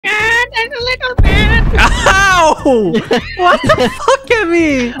there's a little man. Ow! What the fuck at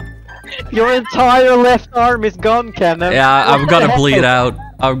me? Your entire left arm is gone, Kenum. Yeah, I'm gonna bleed out.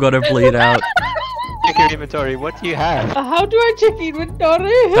 I'm gonna bleed out. Check your inventory. What do you have? How do I check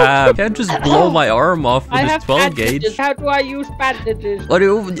inventory? I can't just blow my arm off with I this have 12 bandages. gauge. How do I use bandages? What do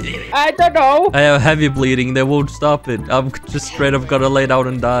you... I don't know. I have heavy bleeding. They won't stop it. I'm just straight up gonna lay down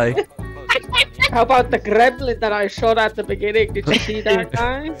and die. How about the gremlin that I shot at the beginning? Did you see that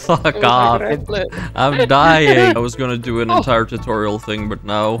guy? Fuck off. I'm dying. I was gonna do an entire tutorial thing, but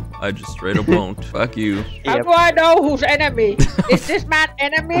now I just straight up won't. Fuck you. How do I know who's enemy? Is this man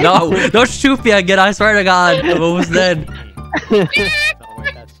enemy? No, don't shoot me again. I swear to God. I'm almost dead.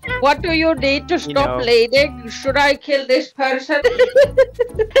 What do you need to stop bleeding? Should I kill this person?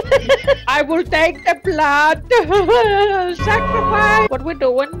 I will take the blood. Sacrifice. What we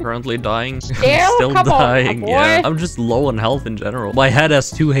doing? Currently dying. Still Come dying. On, yeah. I'm just low on health in general. My head has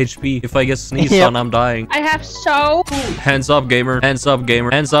 2 HP. If I get sneezed on, I'm dying. I have so... Hands up, gamer. Hands up,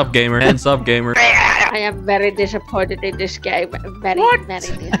 gamer. Hands up, gamer. Hands up, gamer. I am very disappointed in this game. Very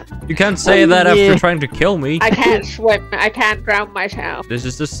disappointed. You can't say that after trying to kill me. I can't swim. I can't drown myself. This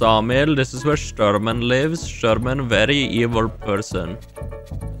is the sawmill. This is where Sherman lives. Sherman, very evil person.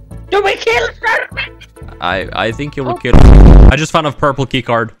 Do we kill Sherman? I think he will kill him. I just found a purple key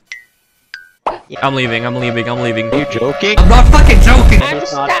card. I'm leaving. I'm leaving. I'm leaving. Are you joking? I'm not fucking joking. I'm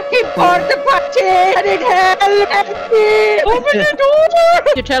stuck in the party. I need help. Open the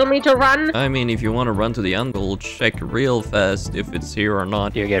door. You tell me to run? I mean, if you want to run to the end, we'll check real fast if it's here or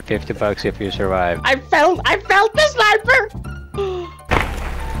not. You get $50 if you survive. I felt the sniper.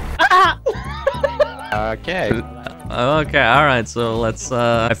 Okay. Okay, alright, so let's,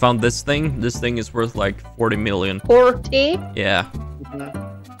 I found this thing. This thing is worth like 40 million. 40? Yeah.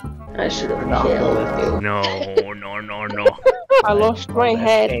 I should have killed you. No. I lost my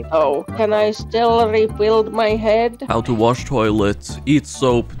head. Oh, can I still rebuild my head? How to wash toilet. Eat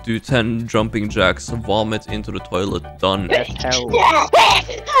soap. Do 10 jumping jacks. Vomit into the toilet. Done.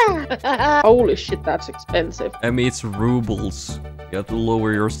 Holy shit, that's expensive. I mean, it's rubles. You have to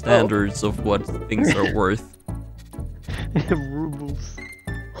lower your standards of what things are worth. Rubles.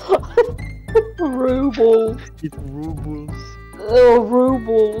 Rubles. It's rubles. Oh,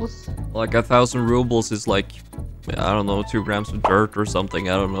 rubles. Like 1,000 rubles is like, I don't know, 2 grams of dirt or something.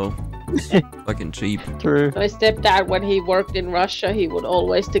 I don't know. It's fucking cheap. True. My stepdad, when he worked in Russia, he would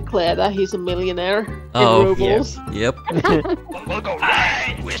always declare that he's a millionaire in rubles. Yep. We'll go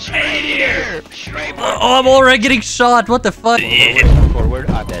right. We're straight here. Straight forward. Oh, I'm already getting shot. What the fuck? Forward.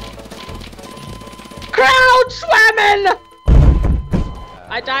 I'm dead. Crowd swimming!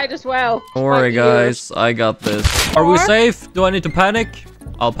 I died as well. Don't worry, guys. I got this. Are we safe? Do I need to panic?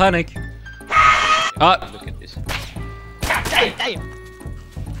 I'll panic. Look at this. Damn.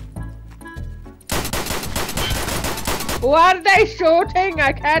 Who are they shooting?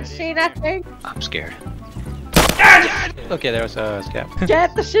 I can't see nothing. I'm scared. Okay, there's a scab.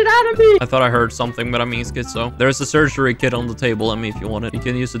 Get the shit out of me! I thought I heard something, but I mean, it's good, so. There's a surgery kit on the table, I mean, if you want it. You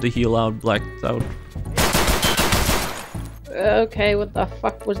can use it to heal out, blacked out. Okay, what the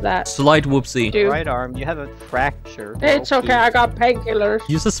fuck was that? Slight whoopsie. Dude. Right arm, you have a fracture. It's okay, I got painkillers.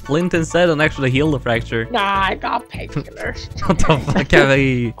 Use a splint instead and actually heal the fracture. Nah, I got painkillers. What the fuck,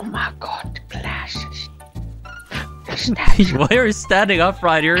 Kevin? Oh my god, glasses. Why are you standing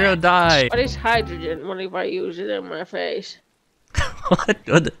upright? You're gonna die. What is hydrogen? What if I use it in my face? What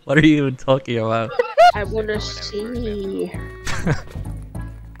are you even talking about? I wanna see.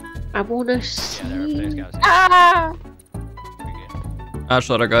 I wanna see. Ah! I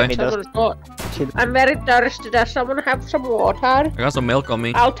shot a guy. I'm very thirsty. Does someone have some water? I got some milk on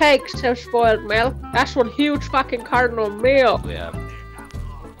me. I'll take some spoiled milk. That's one huge fucking carton of milk. Yeah.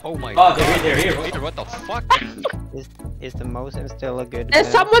 Oh my god. They're here. What the fuck? Is the Mosin still a good There's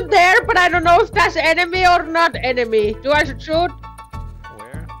someone there, but I don't know if that's enemy or not enemy. Do I should shoot?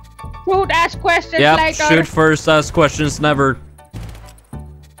 Where? Shoot, ask questions Yeah, later. shoot first, ask questions never.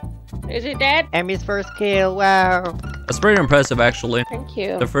 Is he dead? Emmy's first kill, wow. That's pretty impressive, actually. Thank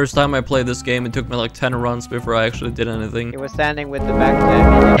you. The first time I played this game, it took me like 10 runs before I actually did anything. He was standing with the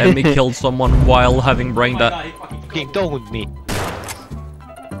back to Emmy killed someone while having brain dead. Fucking done with me.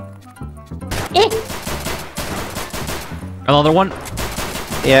 Another one?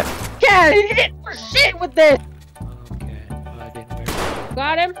 Yeah. Yeah, hit for shit with this. Okay, I didn't wear it.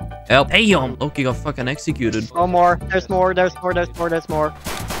 Got him. Help. Damn, Loki got fucking executed. Oh, more. There's more. There's more. There's more. There's more.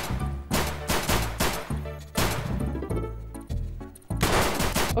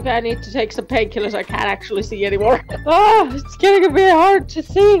 Okay, I need to take some painkillers. I can't actually see anymore. Oh, it's getting a bit hard to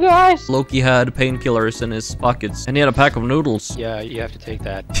see, guys. Loki had painkillers in his pockets, and he had a pack of noodles. Yeah, you have to take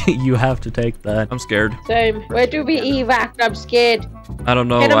that. You have to take that. I'm scared. Same. Where do we evac? I'm scared. I don't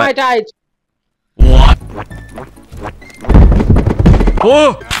know. Kenum, I died. What?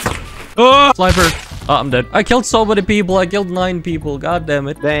 Whoa! Oh! Sniper! Oh, I'm dead. I killed so many people. I killed 9 people. God damn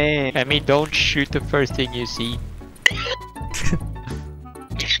it. Dang. I mean, don't shoot the first thing you see.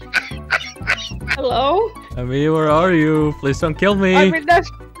 Hello? Amy, where are you? Please don't kill me. I'm in the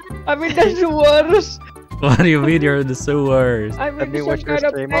sewers. What do you mean you're in the sewers? I'm Let in me some watch your kind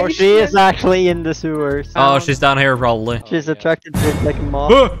of stream. Oh, she is basement. actually in the sewers. Oh, she's down here probably. She's attracted to it like a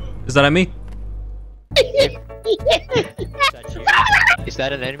moth. Is that Amy? Is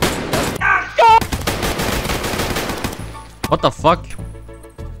that an enemy? What the fuck?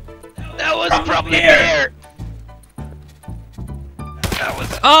 That was probably there. That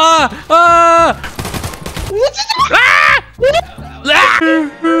was. Ah! Ah!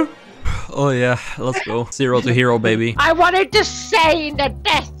 Oh yeah, let's go. 0 to hero, baby. I wanted to say in the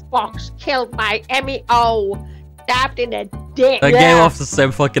death box killed my MEO. Stabbed in the dick. I gave off the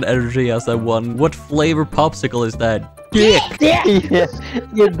same fucking energy as that one. What flavor popsicle is that? Dick! Yeah,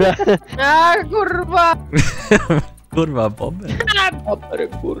 you bet. Ah, kurva. Kurva bobber. Bobber,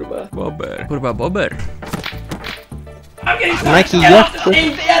 kurva. Bobber. Kurva bobber. Mikey, yes.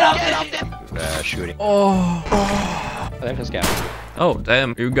 Shooting. Oh. Oh, there's a scout. Oh,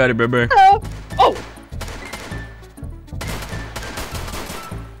 damn. You got it, baby. Oh.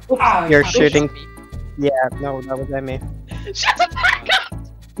 You're shooting. Yeah, no, that was Emmy. Shut the fuck up.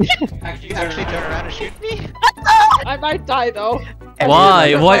 You actually turn around and shoot me? I might die though.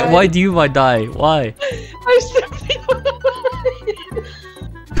 Why? Why do you might die? Why? I stepped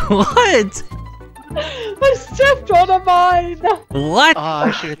What? I stepped on a mine. What? Oh,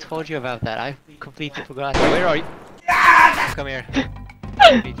 I should have told you about that. I completely forgot. Where are you? Come here.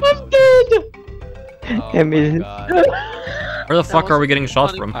 I'm dead. Oh Emmy. my god. Where the fuck are we getting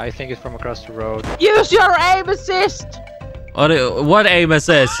shot from? I think it's from across the road. Use your aim assist. What aim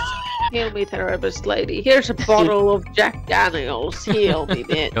assist? Heal me, therapist lady. Here's a bottle of Jack Daniels. Heal me,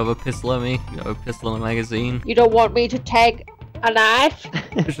 bitch. You have a pistol at me? You have a pistol in a magazine? You don't want me to take a knife?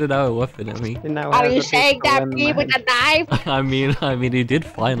 You should have a weapon at me. Are you saying that me with a knife? I mean, you did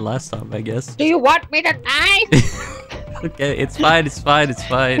fine last time, I guess. Do you want me to knife? Okay, it's fine, it's fine, it's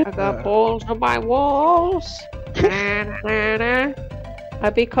fine. I got balls on my walls.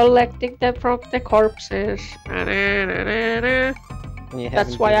 I'll be collecting them from the corpses.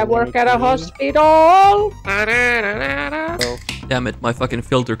 That's why I work at a hospital. Damn it, my fucking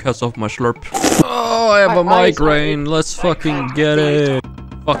filter cuts off my slurp. Oh, I have a migraine. Let's fucking get it.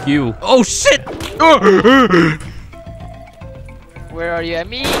 Fuck you. Oh shit! Where are you,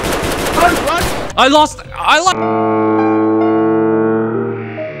 Emmy? I lost.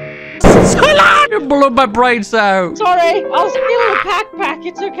 You blew my brains out. Sorry, I'll steal the backpack.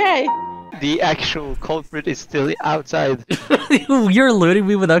 It's okay. The actual culprit is still outside. You're looting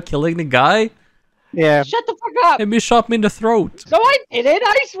me without killing the guy? Yeah. Shut the fuck up. And he shot me in the throat. No, I didn't.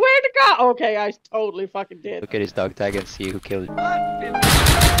 I swear to God. Okay, I totally fucking did. Look at his dog tag and see who killed him.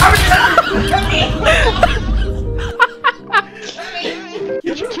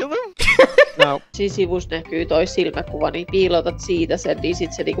 Did you kill him? No. Siinä sivussa näkyy toi silmäkuva, niin piilotat siitä sen, niin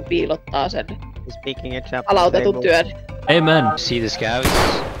sit se niinku piilottaa sen Speaking of chapter palautetun työn. Amen. See the scouts?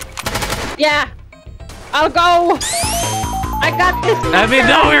 Yeah! I'll go! I got this! I mean,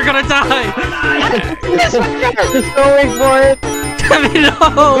 no, we're gonna die! This one He's going for it! I mean,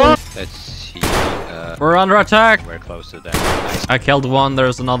 no! Let's see. We're under attack! We're close to them. I killed one,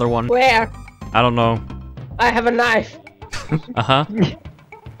 there's another one. Where? I don't know. I have a knife. Uh-huh. Did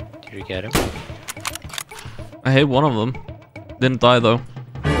you get him? I hit one of them. Didn't die, though.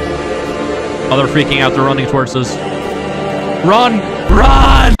 Oh, they're freaking out, they're running towards us. Run!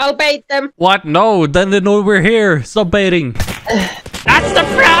 Run! I'll bait them. What? No, then they know we're here. Stop baiting. That's the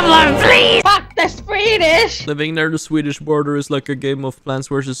problem, please! Fuck the Swedish! Living near the Swedish border is like a game of Plants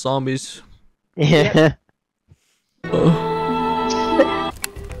vs. Zombies. Yeah.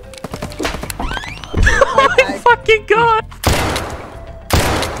 Oh my fucking god!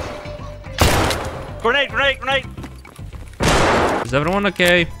 Grenade, grenade, grenade! Is everyone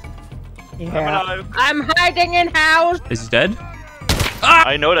okay? Yeah. I'm hiding in house. Is he dead?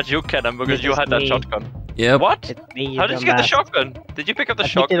 I know that you can, because you had that shotgun. Yep. What? It's me, How did you get the dumbass. shotgun? Did you pick up the I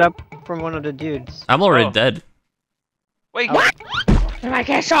picked it shotgun? up from one of the dudes. I'm already Oh. dead. Wait, What? Did I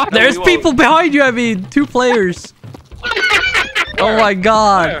get shot? There's you people behind you, I mean, 2 players. Oh my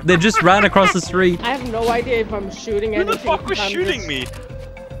god, they just ran across the street. I have no idea if I'm shooting Who anything. the fuck was I'm shooting just- me?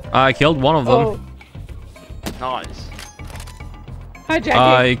 I killed one of them. Oh. Nice. Hi, Jackie.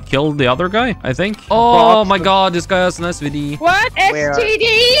 I killed the other guy, I think. Oh my god, this guy has an SVD. What? Where?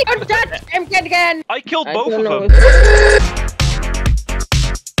 STD? Don't touch him again. I killed I both don't of know. them.